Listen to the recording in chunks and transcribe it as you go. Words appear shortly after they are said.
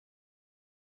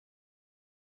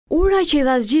Ura që i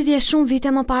dha zgjidhje shumë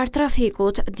vite më parë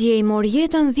trafikut, dje i mori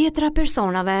jetën 10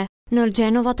 personave në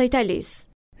Gjenova të Italisë.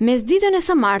 Mes ditën e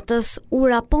së martës,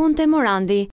 ura ponte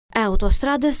Morandi e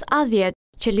autostradës A10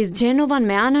 që lidh Gjenovan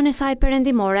me anën e saj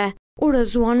perëndimore,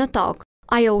 urëzuan në tokë.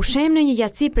 Ajo u shem në një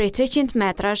gjatësi prej 300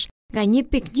 metrash nga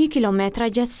 1,1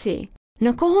 kilometra gjatësi.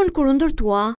 Në kohën kur u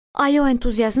ndërtua, ajo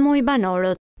entuziazmoi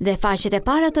banorët dhe faqet e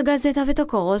para të gazetave të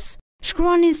kohës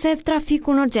shkruanin se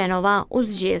trafiku në Gjenova u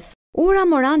zgjidh. Ura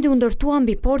Morandi u ndërtua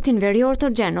mbi portin verior të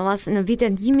Gjenovas në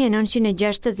vitet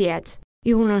 1960.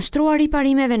 I u nënshtruar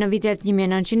riparimeve në vitet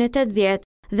 1980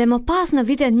 dhe më pas në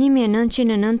vitet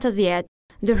 1990.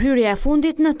 Ndërhyrja e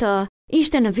fundit në të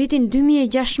ishte në vitin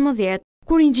 2016,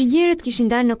 kur inxhinierit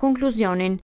kishin dalë në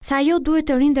konkluzionin se ajo duhet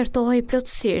të rindërtohej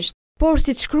plotësisht, por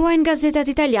si të shkruajnë gazetat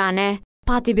italiane,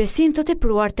 pati besim të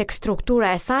tepruar tek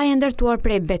struktura e saj e ndërtuar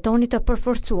prej betonit të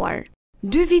përforcuar.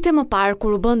 2 vite më parë,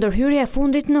 kur u bë ndërhyrja e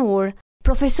fundit në urë,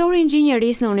 profesori i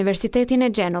inxhinierisë në Universitetin e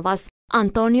Gjenovas,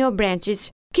 Antonio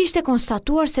Brencich, kishte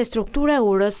konstatuar se struktura e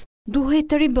urës duhej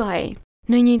të ribëhej.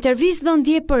 Në një intervistë dhënë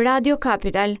dje për Radio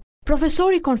Capital,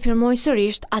 profesori konfirmoi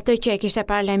sërish atë që e kishte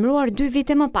paralajmëruar 2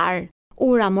 vite më parë.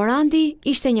 Ura Morandi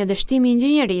ishte një dështim i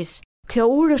inxhinierisë. Kjo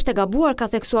urë është e gabuar, ka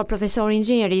theksuar profesori i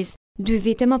inxhinierisë 2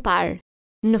 vite më parë.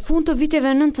 Në fund të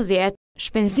viteve 90,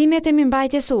 shpenzimet e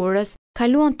mirëmbajtjes së urës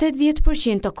kaluan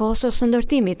 80% të kohës së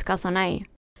ndërtimit, ka thënë ai.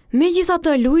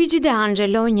 Megjithatë, Luigi De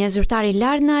Angelo, një zyrtar i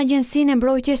lartë në Agjencinë e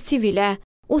Mbrojtjes Civile,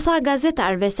 u tha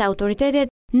gazetarëve se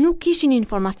autoritetet nuk kishin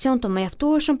informacion të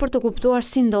mjaftueshëm për të kuptuar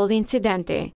si ndodhi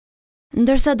incidenti.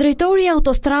 Ndërsa drejtori i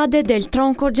autostrade del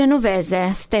Tronco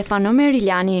Genovese, Stefano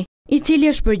Merigliani, i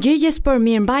cili është përgjegjës për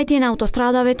mirëmbajtjen e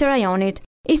autostradave të rajonit,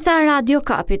 i tha Radio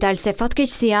Capital se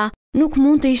fatkeqësia nuk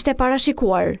mund të ishte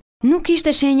parashikuar. Nuk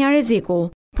ishte shenja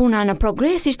rreziku. Puna në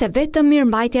progres ishte vetëm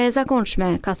mirëmbajtja e zakonshme,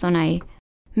 ka thënë ai.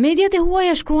 Mediat e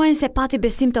huaja shkruajnë se pati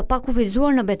besim të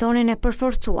pakufizuar në betonin e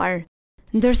përforcuar.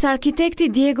 Ndërsa arkitekti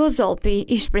Diego Zoppi,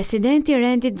 ish presidenti i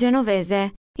rendit Genovese,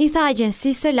 i tha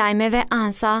agjencisë së lajmeve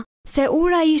ANSA se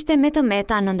ura ishte me të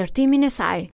meta në ndërtimin e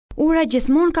saj. Ura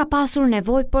gjithmonë ka pasur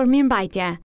nevojë për mirëmbajtje.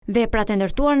 Veprat e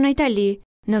ndërtuar në Itali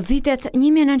në vitet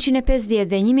 1950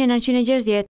 dhe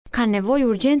 1960 kanë nevojë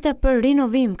urgjente për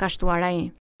rinovim, ka shtuar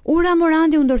ai. Ura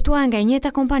Morandi u ndërtua nga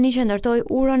njëjta kompani që ndërtoi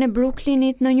urën e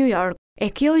Brooklynit në New York,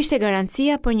 e kjo ishte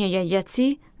garancia për një gjatësi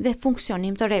dhe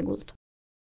funksionim të rregullt.